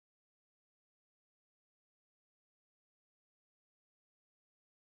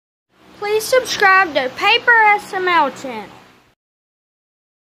Please subscribe to Paper SML channel.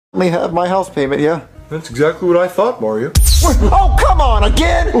 Let me have my house payment, yeah? That's exactly what I thought, Mario. Oh, come on,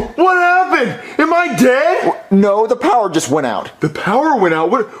 again? What happened? Am I dead? No, the power just went out. The power went out?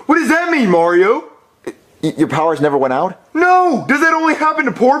 What does that mean, Mario? Your powers never went out? No! Does that only happen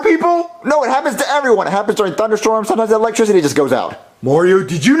to poor people? No, it happens to everyone. It happens during thunderstorms. Sometimes the electricity just goes out. Mario,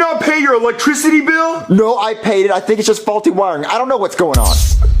 did you not pay your electricity bill? No, I paid it. I think it's just faulty wiring. I don't know what's going on.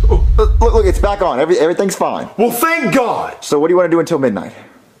 Look, it's back on. Everything's fine. Well, thank God! So what do you want to do until midnight?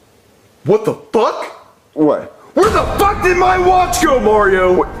 What the fuck? What? Where the fuck did my watch go,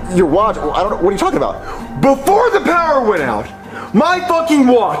 Mario? What, your watch? I don't know. What are you talking about? Before the power went out, my fucking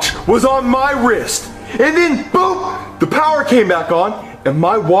watch was on my wrist. And then, boom, the power came back on, and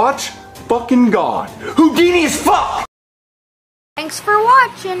my watch fucking gone. Houdini as fuck! Thanks for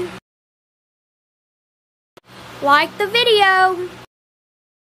watching. Like the video.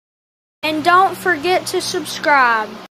 And don't forget to subscribe.